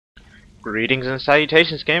Greetings and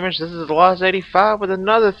salutations, gamers. This is Lost85 with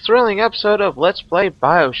another thrilling episode of Let's Play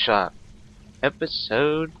BioShock,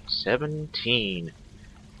 episode 17.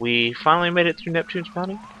 We finally made it through Neptune's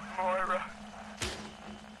Bounty. Moira.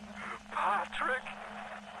 Patrick.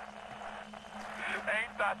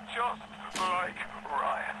 Ain't that just like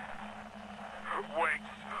Ryan?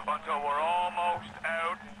 Waits until we're almost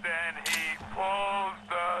out and then he pulls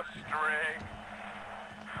the string.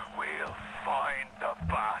 We'll find the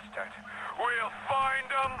bastard. We'll find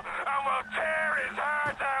him and we'll tear his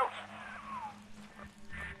heart out.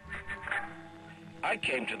 I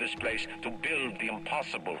came to this place to build the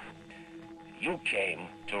impossible. You came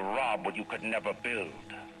to rob what you could never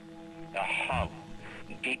build. A hub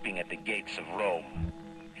gaping at the gates of Rome.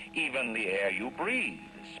 Even the air you breathe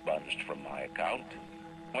is sponged from my account.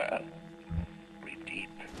 Well, breathe deep,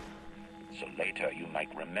 so later you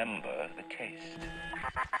might remember the taste.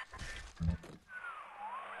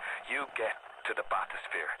 You get to the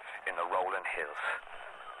bathysphere in the rolling hills.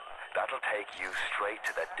 That'll take you straight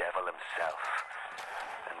to the devil himself.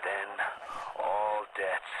 And then all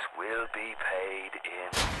debts will be paid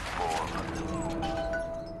in full.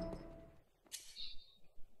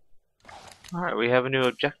 Alright, we have a new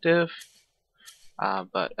objective.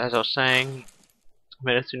 But as I was saying,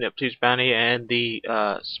 made it through Neptune's Bounty and the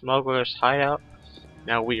smuggler's hideout.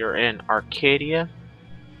 Now we are in Arcadia.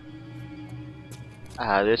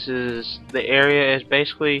 This is the area is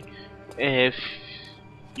basically, if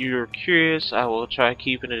you're curious, I will try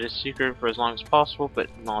keeping it a secret for as long as possible, but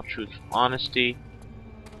in all truthful honesty,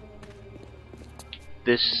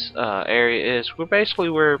 this area is basically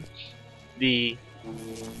where the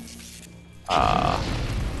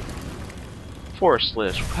forest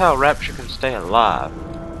lives, how Rapture can stay alive.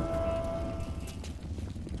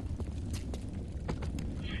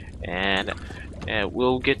 And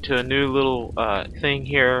we'll get to a new little thing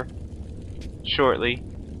here shortly.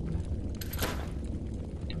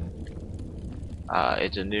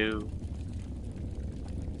 It's a new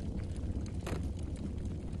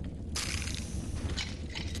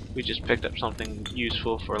we just picked up something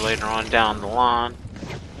useful for later on down the line.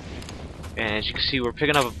 And as you can see, we're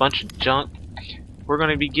picking up a bunch of junk. We're going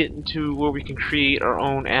to be getting to where we can create our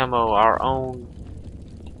own ammo, our own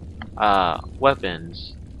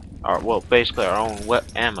weapons. Well, basically our own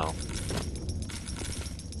ammo.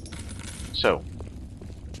 So,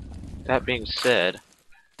 that being said,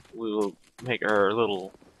 we will make our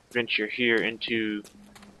little venture here into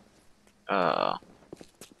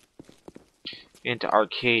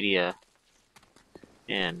Arcadia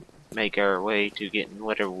and make our way to getting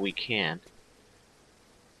whatever we can.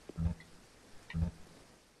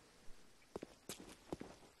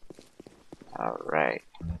 Alright.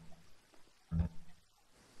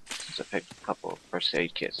 Since I picked a couple of first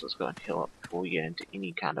aid kits, let's go and heal up before we get into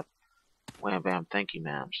any kind of wham bam thank you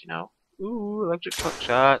ma'ams, you know. Ooh, electric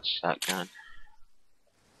buckshot, shotgun.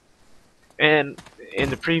 And in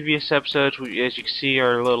the previous episodes, as you can see,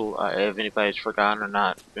 our little, if anybody's forgotten or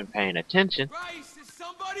not been paying attention. Bryce, is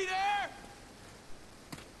somebody there?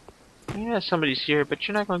 Yeah, somebody's here, but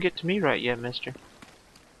you're not gonna get to me right yet, mister.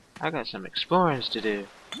 I got some exploring to do.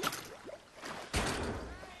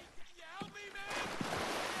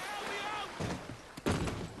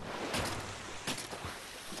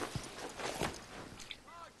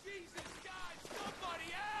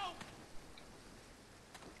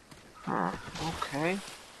 Huh, okay.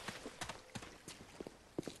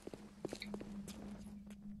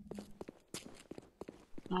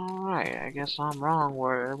 Alright, I guess I'm wrong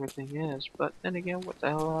where everything is, but then again, what the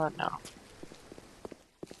hell do I know?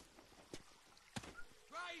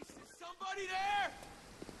 Bryce, is somebody there?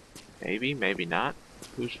 Maybe, maybe not.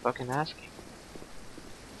 Who's fucking asking?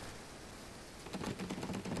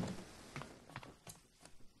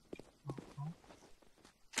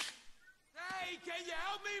 Hey, can you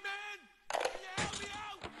help me, man? Can you help me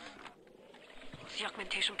out? The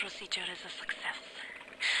augmentation procedure is a success.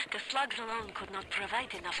 The slugs alone could not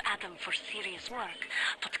provide enough Adam for serious work,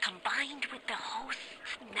 but combined with the host,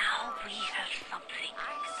 now we have something.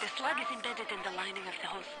 The slug is embedded in the lining of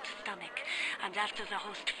the host's stomach, and after the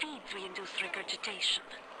host feeds, we induce regurgitation.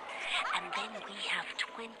 And then we have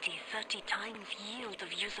 20, 30 times yield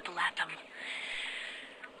of usable Adam.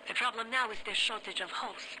 The problem now is the shortage of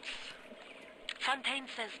hosts.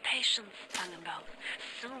 Fontaine says patience, Tenenbaum.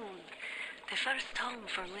 Soon, the first home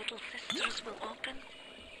for little sisters will open,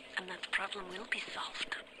 and that problem will be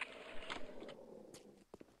solved.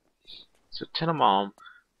 So Tenenbaum,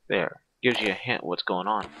 there, gives you a hint what's going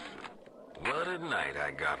on. What a night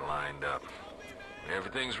I got lined up.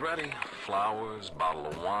 Everything's ready. Flowers, bottle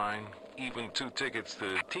of wine, even 2 tickets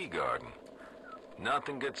to the tea garden.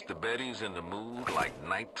 Nothing gets the Bettys in the mood like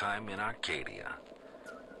nighttime in Arcadia.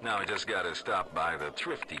 Now I just gotta stop by the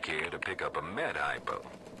Thrifty Care to pick up a med hypo,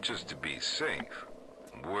 just to be safe.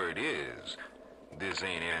 Word is, this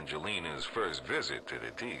ain't Angelina's first visit to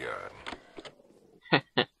the tea garden.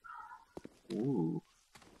 Ooh.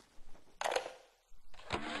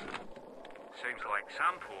 Seems like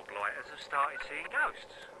some poor blighters have started seeing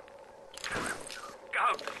ghosts.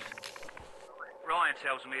 Ghosts! Ryan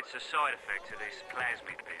tells me it's a side effect of this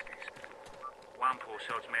plasmid business. One poor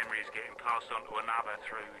sod's memory is getting passed on to another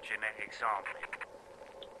through genetic sampling.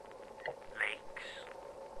 Leaks,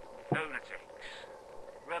 lunatics,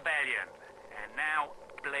 rebellion, and now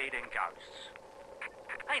bleeding ghosts.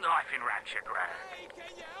 Ain't life in rapture, Graham? Hey,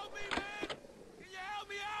 can you help me, man? Can you help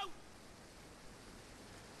me out?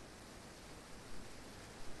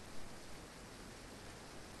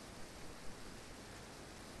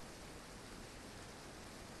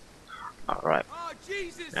 Alright. Oh,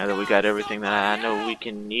 Jesus, Now that we got everything that I know we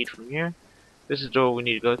can need from here, this is the door we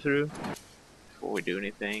need to go through before we do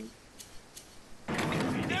anything.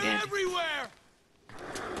 They're everywhere!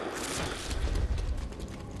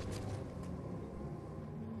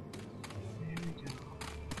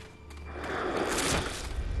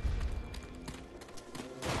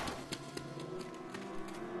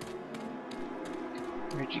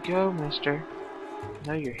 Where'd you go, mister? I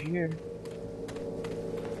know you're here.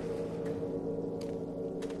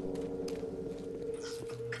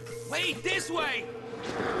 Wait, this way!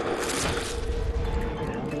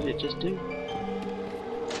 What did it just do?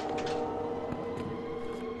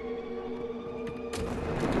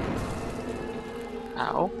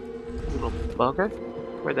 Ow. Little bugger.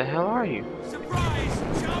 Where the hell are you?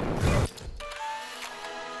 Surprise! Jump!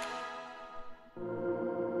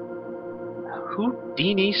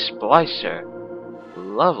 Houdini Splicer.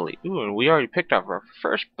 Lovely. Ooh, and we already picked up our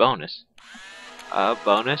first bonus.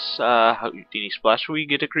 Houdini Splicer, we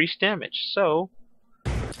get increased damage. So,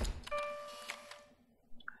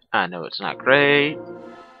 I know it's not great,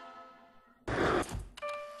 but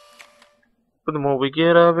the more we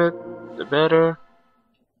get of it, the better.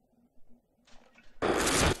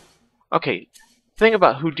 Okay, thing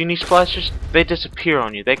about Houdini Splicers, they disappear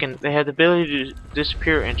on you. They have the ability to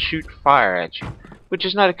disappear and shoot fire at you, which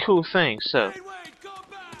is not a cool thing. So Come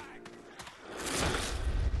back!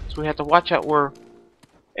 we have to watch out where,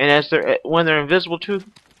 and when they're invisible too,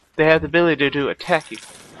 they have the ability to attack you.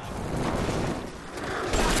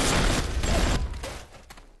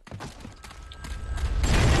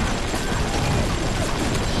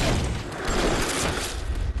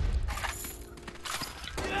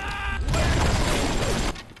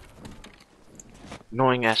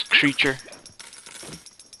 Annoying ass creature.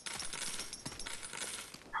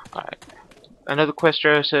 Alright. Another quest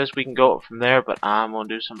arrow says we can go up from there, but I'm gonna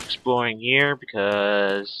do some exploring here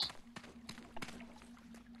because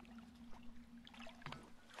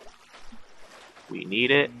we need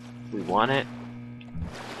it. We want it.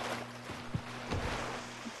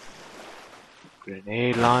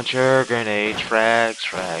 Grenade launcher, grenades,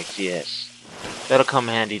 frags, yes. That'll come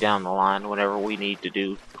handy down the line whenever we need to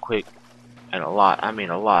do quick. And a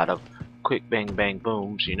lot of quick bang bang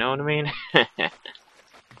booms, you know what I mean?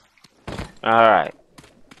 Alright.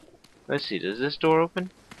 Let's see, does this door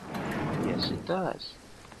open? Yes, it does.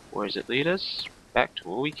 Where does it lead us? Back to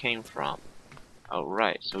where we came from.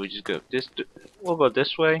 Alright, so we just go we'll go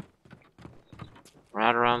this way.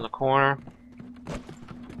 Right around the corner.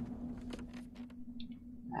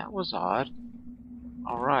 That was odd.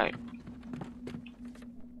 Alright.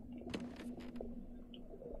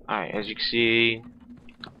 Alright, as you can see,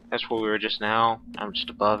 that's where we were just now. I'm just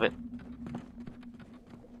above it.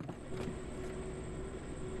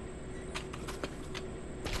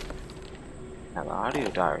 Now the audio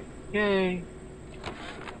diary. Yay!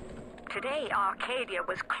 Today, Arcadia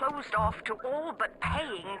was closed off to all but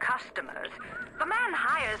paying customers. The man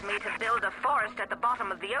hires me to build a forest at the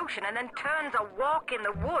bottom of the ocean and then turns a walk in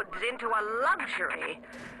the woods into a luxury.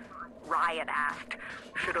 Ryan asked,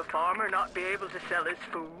 should a farmer not be able to sell his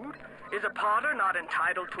food? Is a potter not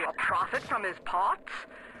entitled to a profit from his pots?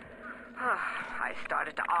 I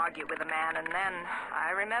started to argue with the man, and then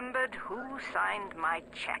I remembered who signed my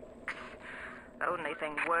checks. The only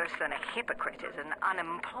thing worse than a hypocrite is an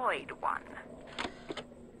unemployed one.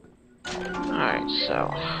 Alright, so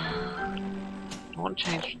I want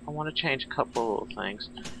to change a couple of things.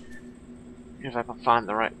 If I can find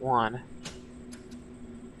the right one.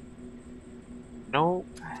 Nope.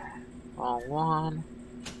 Wrong one.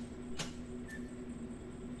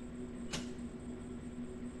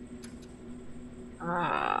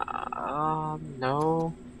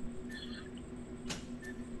 No.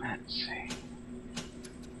 Let's see.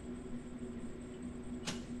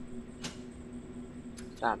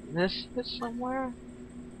 Did I miss it somewhere?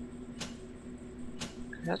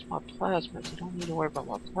 That's my plasmids. I don't need to worry about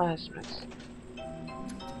my plasmids. What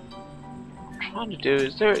I'm trying to do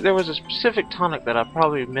is there was a specific tonic that I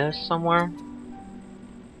probably missed somewhere.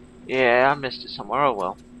 Yeah, I missed it somewhere. Oh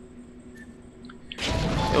well.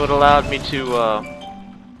 It would have allowed me to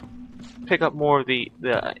pick up more of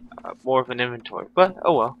more of an inventory. But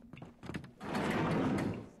oh well.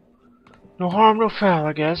 No harm, no foul,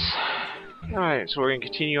 I guess. All right, so we're gonna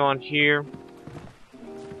continue on here.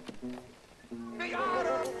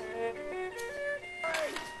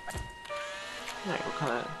 Alright, what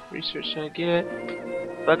kind of research should I get?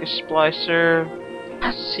 Bucket splicer.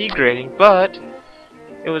 C grading, but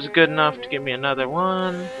it was good enough to give me another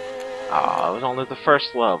one. Ah, it was only the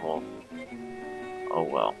first level. Oh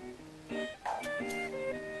well.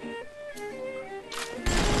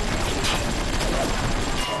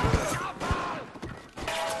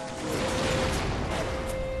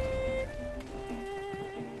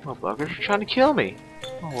 Oh, buggers are trying to kill me.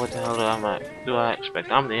 Oh, what the hell do I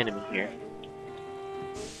expect? I'm the enemy here.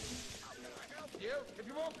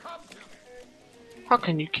 How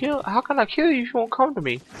can you kill? How can I kill you if you won't come to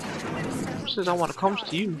me? Who says I want to come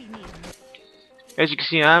to you? As you can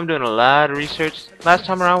see, I'm doing a lot of research. Last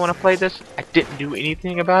time around when I played this, I didn't do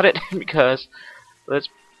anything about it because, let's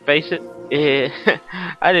face it,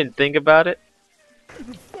 I didn't think about it.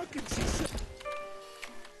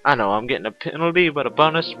 I know I'm getting a penalty, but a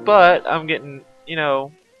bonus, but I'm getting, you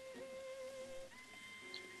know.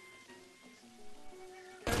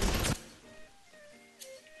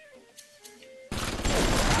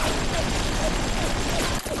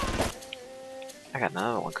 I got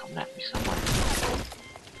another one coming at me somewhere.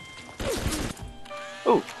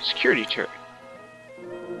 Oh, security turret.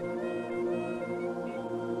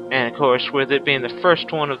 And of course, with it being the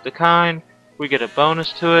first one of the kind, we get a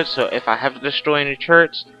bonus to it, so if I have to destroy any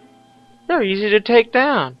turrets, they're easy to take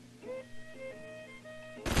down.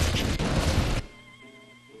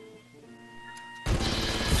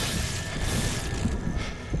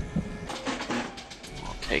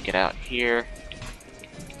 I'll take it out here.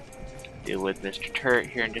 Deal with Mr. Turret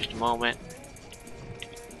here in just a moment.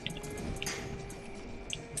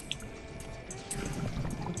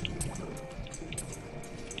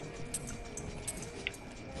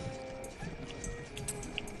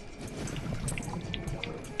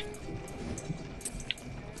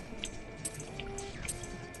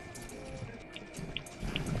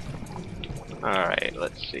 Alright,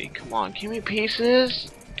 let's see. Come on, give me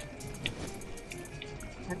pieces!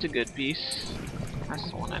 That's a good piece.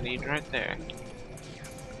 That's the one I need right there.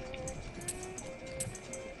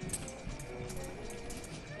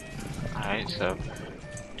 Alright, so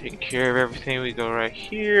taking care of everything, we go right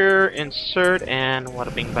here, insert, and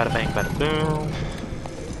wada bing bada bang bada boom.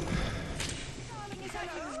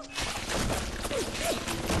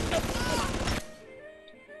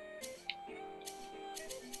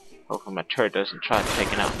 Hopefully my turret doesn't try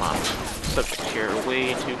taking out my subject here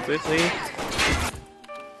way too quickly.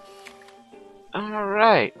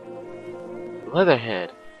 Alright.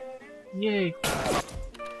 Leatherhead. Yay.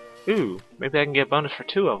 Ooh, maybe I can get a bonus for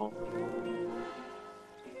 2 of them.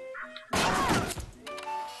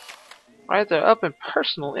 Right there, up and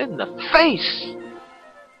personal in the face!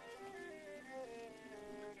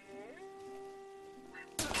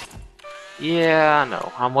 Yeah, I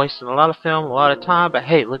know. I'm wasting a lot of film, a lot of time, but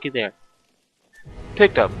hey, looky there.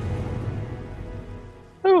 Picked up.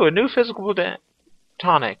 Ooh, a new physical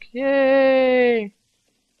tonic. Yay!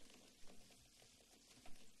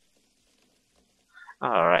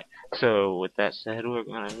 Alright, so with that said, we're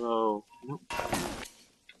gonna go. Nope.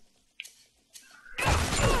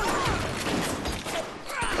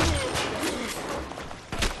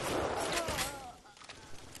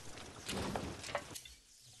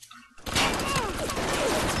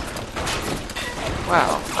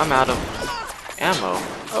 Wow, I'm out of ammo.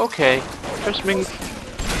 Okay, just me.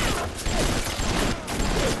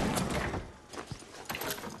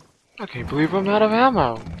 I can't believe I'm out of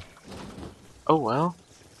ammo. Oh well,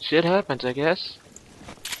 shit happens, I guess.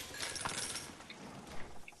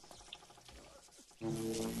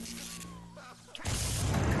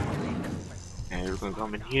 Okay, we're gonna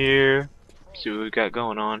come in here, see what we got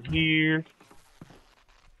going on here.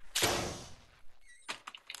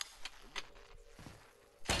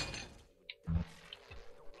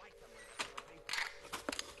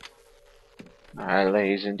 Alright,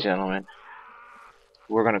 ladies and gentlemen,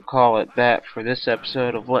 we're gonna call it that for this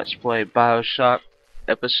episode of Let's Play BioShock,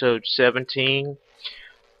 episode 17.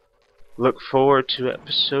 Look forward to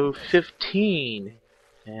episode 15.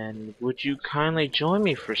 And would you kindly join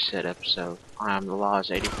me for said episode? I'm the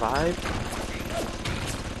Laws85.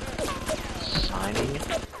 signing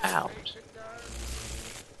out.